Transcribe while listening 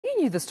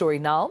you the story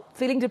now.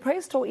 Feeling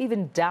depressed or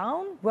even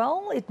down?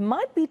 Well, it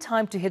might be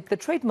time to hit the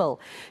treadmill.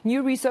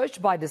 New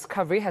research by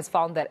Discovery has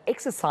found that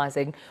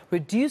exercising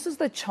reduces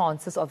the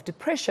chances of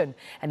depression.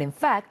 And in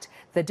fact,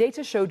 the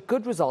data showed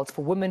good results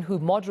for women who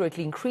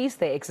moderately increased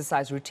their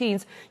exercise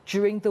routines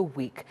during the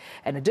week.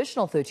 An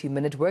additional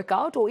 30-minute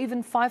workout or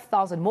even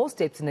 5,000 more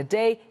steps in a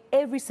day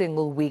every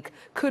single week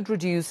could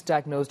reduce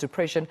diagnosed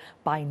depression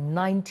by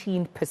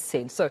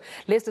 19%. So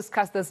let's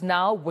discuss this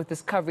now with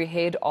Discovery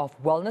Head of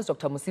Wellness,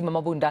 Dr. Mosima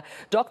Mabunda.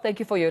 Doc, thank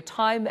you for your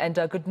time and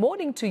good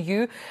morning to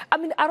you. I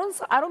mean, I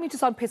don't mean to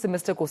sound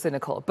pessimistic or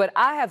cynical, but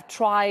I have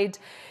tried,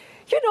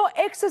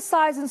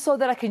 exercising so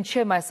that I can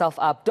cheer myself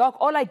up. Doc,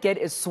 all I get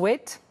is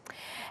sweat.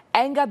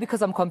 Anger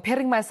because I'm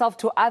comparing myself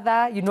to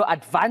other,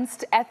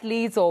 advanced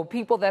athletes or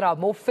people that are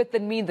more fit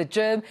than me in the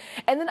gym.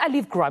 And then I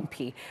leave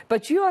grumpy.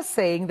 But you are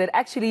saying that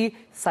actually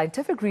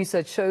scientific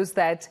research shows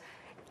that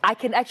I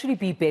can actually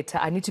be better.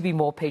 I need to be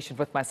more patient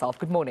with myself.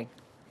 Good morning.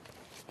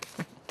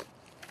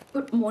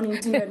 Good morning,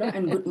 Tumelo,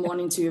 and good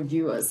morning to your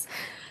viewers.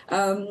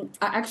 I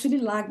actually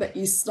like that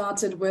you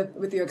started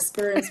with your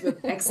experience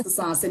with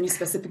exercise and you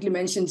specifically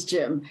mentioned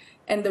gym.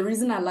 And the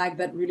reason I like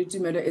that really,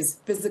 Tumelo, is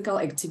physical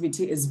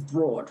activity is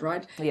broad,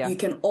 right? Yeah. You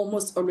can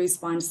almost always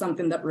find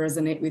something that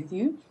resonates with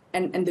you.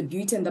 And the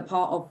beauty and the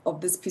power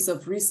of this piece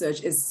of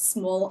research is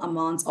small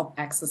amounts of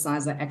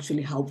exercise are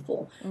actually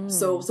helpful.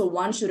 So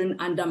one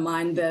shouldn't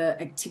undermine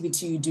the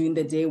activity you do in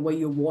the day where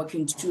you're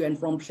walking to and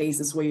from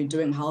places, where you're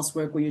doing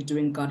housework, where you're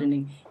doing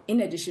gardening, in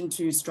addition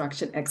to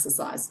structured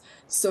exercise.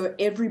 So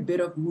every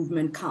bit of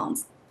movement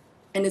counts.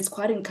 And it's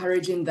quite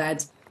encouraging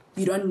that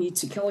you don't need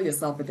to kill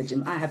yourself at the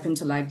gym. I happen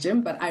to like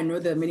gym, but I know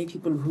there are many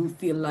people who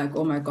feel like,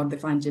 oh my God, they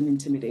find gym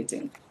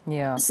intimidating.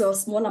 Yeah. So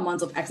small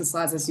amounts of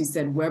exercise, as you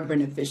said, were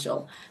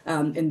beneficial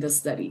in this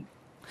study.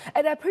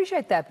 And I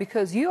appreciate that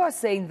because you are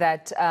saying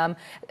that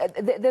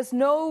there's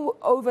no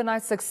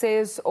overnight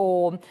success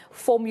or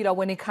formula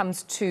when it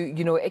comes to,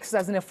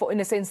 exercise in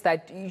a sense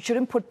that you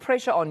shouldn't put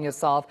pressure on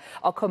yourself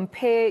or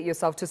compare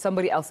yourself to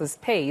somebody else's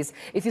pace.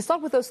 If you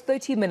start with those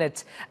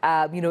 30-minute,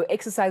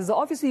 exercises,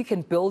 obviously you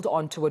can build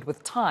onto it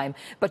with time,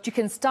 but you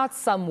can start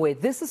somewhere.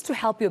 This is to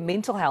help your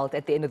mental health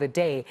at the end of the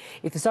day.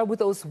 If you start with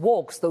those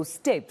walks, those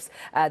steps,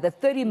 the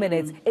 30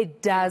 minutes,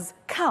 it does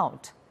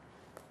count.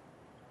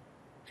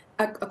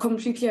 I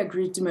completely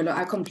agree, Tumelo.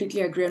 I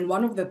completely agree. And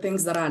one of the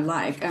things that I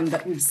like and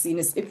that we've seen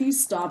is if you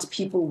start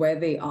people where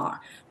they are,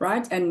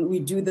 right? And we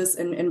do this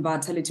in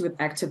Vitality with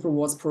Active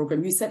Rewards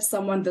program. You set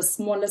someone the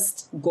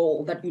smallest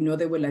goal that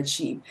they will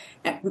achieve.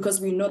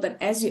 Because we know that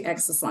as you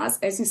exercise,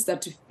 as you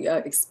start to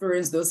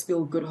experience those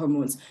feel-good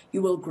hormones,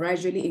 you will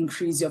gradually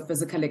increase your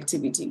physical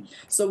activity.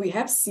 So we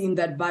have seen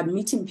that by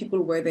meeting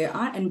people where they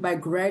are and by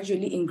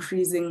gradually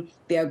increasing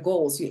their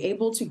goals, you're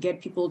able to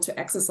get people to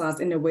exercise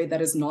in a way that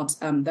is not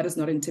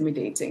intimidating.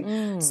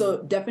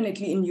 So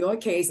definitely in your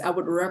case, I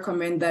would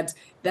recommend that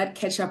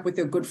catch up with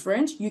your good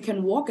friend. You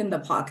can walk in the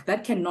park.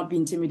 That cannot be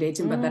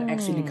intimidating, but that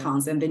actually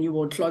counts. And then you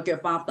will clock your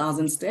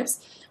 5,000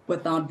 steps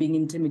without being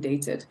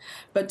intimidated.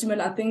 But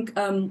Tumelo, I think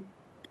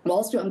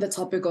whilst you're on the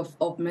topic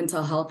of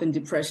mental health and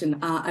depression,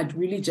 I'd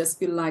really just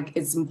feel like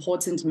it's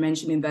important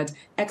mentioning that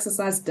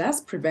exercise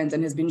does prevent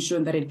and has been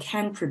shown that it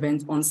can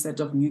prevent onset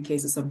of new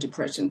cases of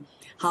depression.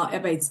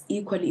 However, it's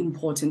equally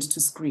important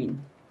to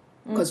screen,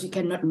 because you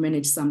cannot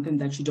manage something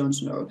that you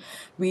don't know.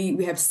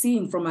 We have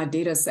seen from our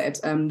data set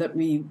that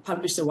we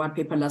published a white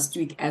paper last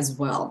week as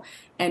well,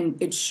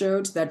 and it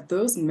showed that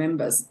those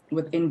members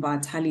within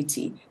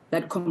Vitality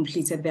that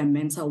completed their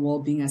mental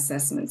well-being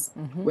assessments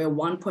were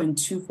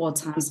 1.24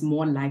 times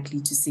more likely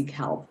to seek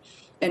help.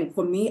 And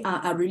for me,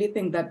 I really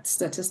think that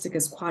statistic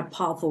is quite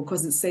powerful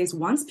because it says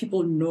once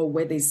people know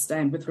where they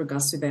stand with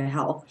regards to their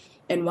health,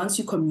 and once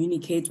you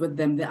communicate with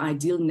them the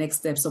ideal next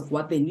steps of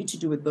what they need to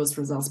do with those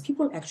results,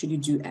 people actually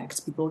do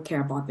act. People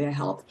care about their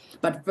health.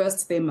 But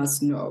first, they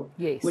must know,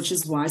 which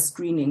is why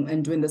screening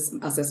and doing this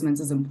assessment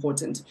is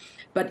important.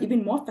 But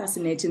even more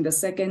fascinating, the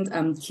second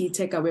key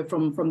takeaway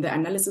from the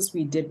analysis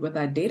we did with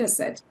our data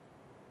set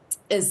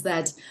is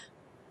that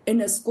in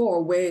a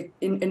score where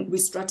we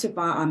stratify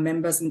our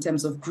members in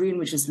terms of green,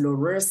 which is low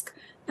risk,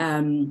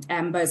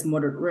 amber is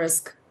moderate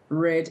risk,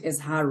 red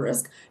is high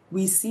risk,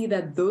 we see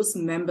that those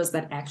members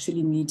that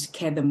actually need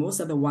care the most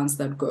are the ones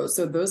that go.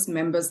 So those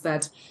members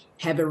that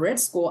have a red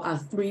score are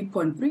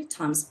 3.3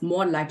 times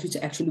more likely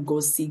to actually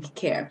go seek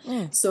care.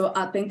 So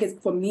I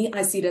think for me,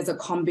 I see it as a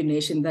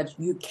combination that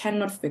you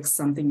cannot fix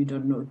something you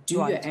don't know. Do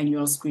your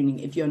annual screening.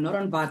 If you're not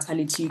on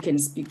Vitality, you can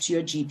speak to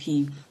your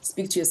GP,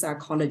 speak to your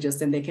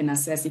psychologist, and they can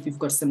assess if you've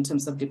got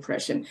symptoms of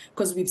depression.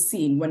 Because we've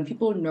seen when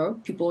people know,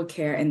 people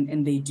care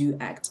and they do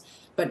act.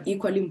 But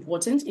equally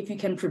important, if you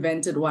can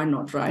prevent it, why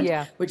not, right?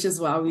 Yeah. Which is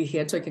why we're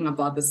here talking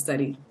about the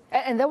study.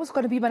 And that was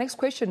going to be my next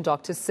question,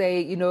 Doc, to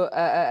say,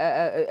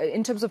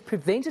 in terms of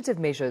preventative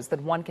measures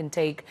that one can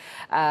take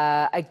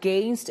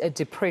against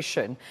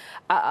depression,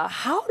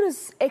 how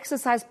does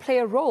exercise play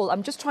a role?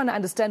 I'm just trying to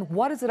understand,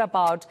 what is it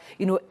about,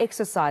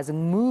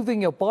 exercising, moving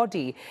your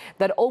body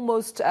that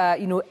almost,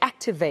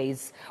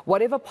 activates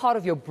whatever part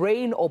of your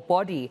brain or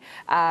body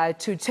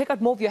to take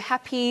out more of your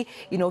happy,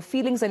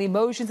 feelings and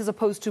emotions as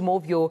opposed to more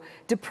of your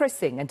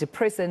depressing and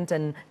depressant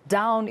and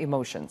down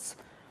emotions?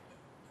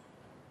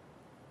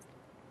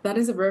 That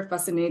is a very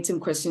fascinating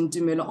question,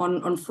 Dumelo.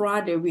 On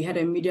Friday, we had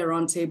a media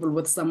roundtable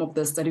with some of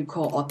the study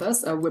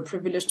co-authors. We're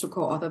privileged to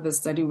co-author the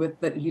study with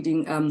the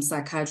leading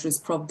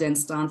psychiatrist, Prof. Dan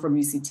Stein from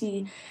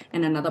UCT,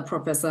 and another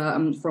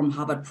professor from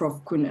Harvard,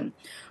 Prof. Kunin.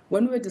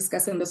 When we were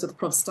discussing this with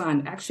Prof.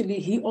 Stein, actually,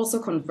 he also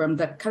confirmed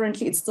that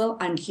currently it's still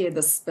unclear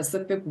the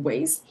specific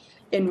ways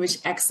in which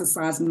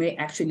exercise may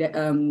actually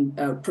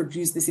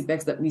produce these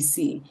effects that we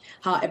see.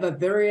 However,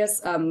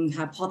 various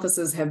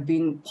hypotheses have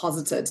been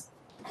posited.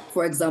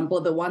 For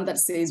example, the one that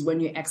says when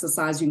you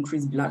exercise, you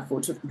increase blood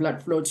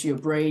flow to your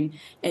brain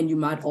and you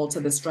might alter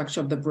the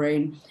structure of the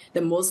brain.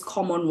 The most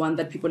common one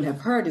that people have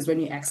heard is when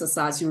you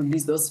exercise, you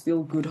release those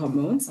feel-good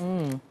hormones.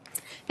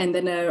 And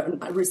then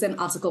a recent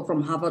article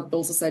from Harvard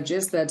also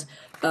suggests that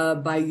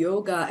by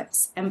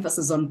yoga's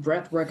emphasis on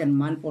breath work and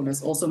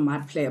mindfulness also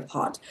might play a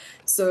part.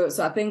 So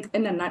I think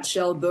in a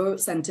nutshell, though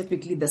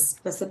scientifically the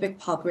specific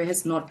pathway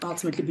has not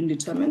ultimately been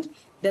determined,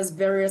 there's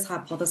various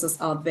hypotheses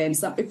out there. And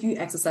if you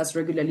exercise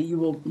regularly, you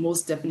will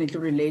most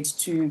definitely relate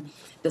to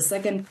the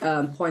second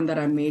point that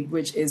I made,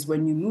 which is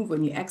when you move,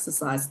 when you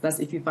exercise, that's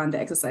if you find the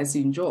exercise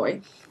you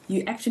enjoy,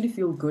 you actually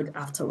feel good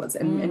afterwards.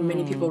 And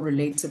many people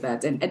relate to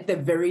that. And at the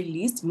very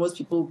least, most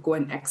people go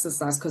and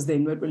exercise because they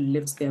know it will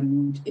lift their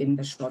mood in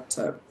the short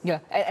term. Yeah,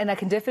 and I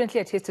can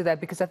definitely attest to that,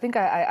 because I think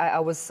I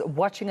was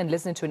watching and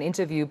listening to an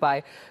interview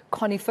by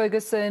Connie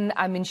Ferguson.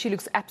 I mean, she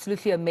looks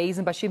absolutely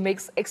amazing, but she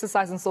makes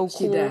exercising so cool,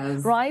 she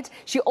does. Right?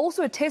 She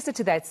also attested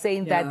to that,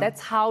 saying that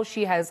that's how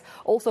she has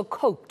also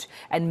coped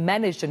and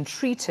managed and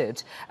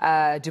treated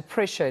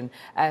depression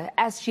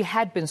as she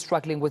had been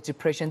struggling with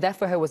depression. That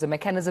for her was a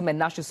mechanism, and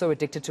now she's so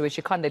addicted to it,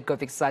 she can't let go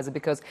of exercising,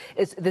 because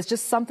there's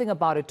just something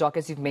about it, Doc,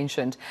 as you've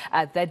mentioned,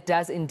 that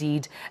does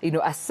indeed,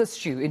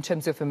 assist you in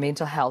terms of your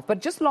mental health.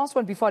 But just last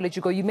one before I let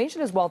you go, you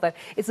mentioned as well that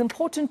it's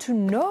important to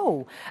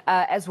know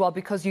as well,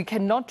 because you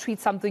cannot treat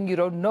something you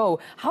don't know.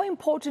 How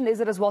important is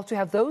it as well to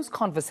have those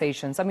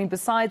conversations? I mean,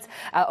 besides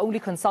only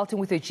consulting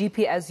with your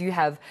GP, as you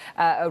have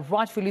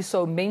rightfully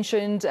so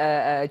mentioned,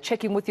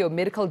 checking with your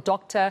medical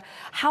doctor,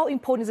 how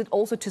important is it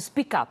also to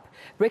speak up,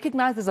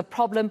 recognize there's a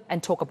problem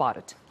and talk about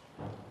it?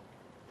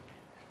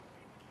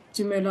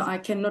 Dumelo, I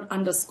cannot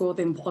underscore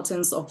the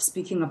importance of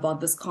speaking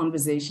about this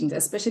conversation,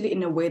 especially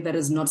in a way that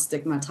is not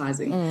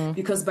stigmatizing.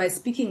 Because by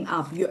speaking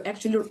up, you're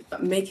actually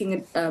making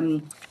it,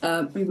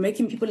 you're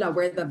making people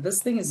aware that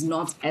this thing is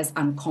not as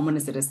uncommon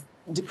as it is.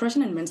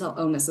 Depression and mental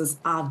illnesses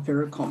are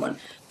very common,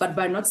 but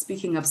by not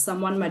speaking up,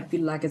 someone might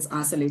feel like it's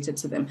isolated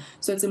to them.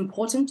 So it's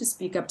important to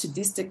speak up, to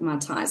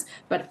destigmatize,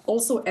 but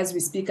also as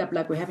we speak up,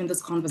 like we're having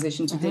this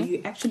conversation today,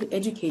 you're actually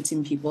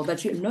educating people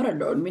that you're not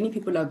alone. Many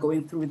people are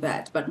going through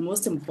that, but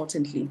most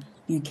importantly,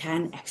 you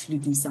can actually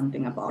do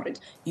something about it.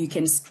 You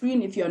can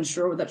screen if you're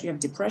unsure that you have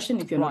depression,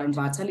 if you're not in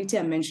Vitality.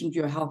 I mentioned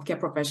you're a healthcare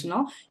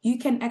professional. You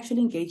can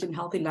actually engage in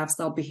healthy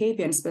lifestyle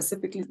behavior, and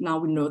specifically now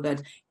we know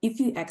that if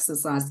you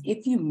exercise,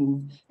 if you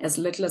move, as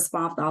little as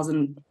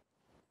 5,000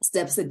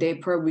 steps a day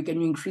per week,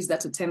 and you increase that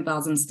to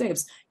 10,000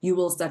 steps, you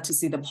will start to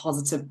see the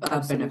positive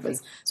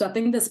benefits. So I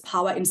think there's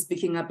power in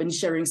speaking up and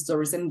sharing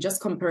stories and just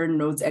comparing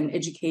notes and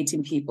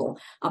educating people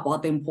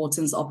about the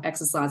importance of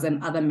exercise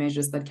and other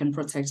measures that can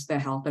protect their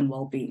health and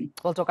well-being.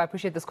 Well, Doc, I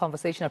appreciate this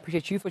conversation. I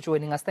appreciate you for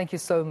joining us. Thank you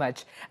so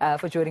much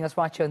for joining us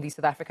right here on the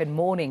South African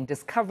Morning.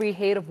 Discovery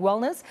Head of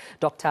Wellness,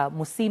 Dr.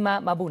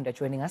 Mosima Mabunda,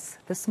 joining us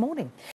this morning.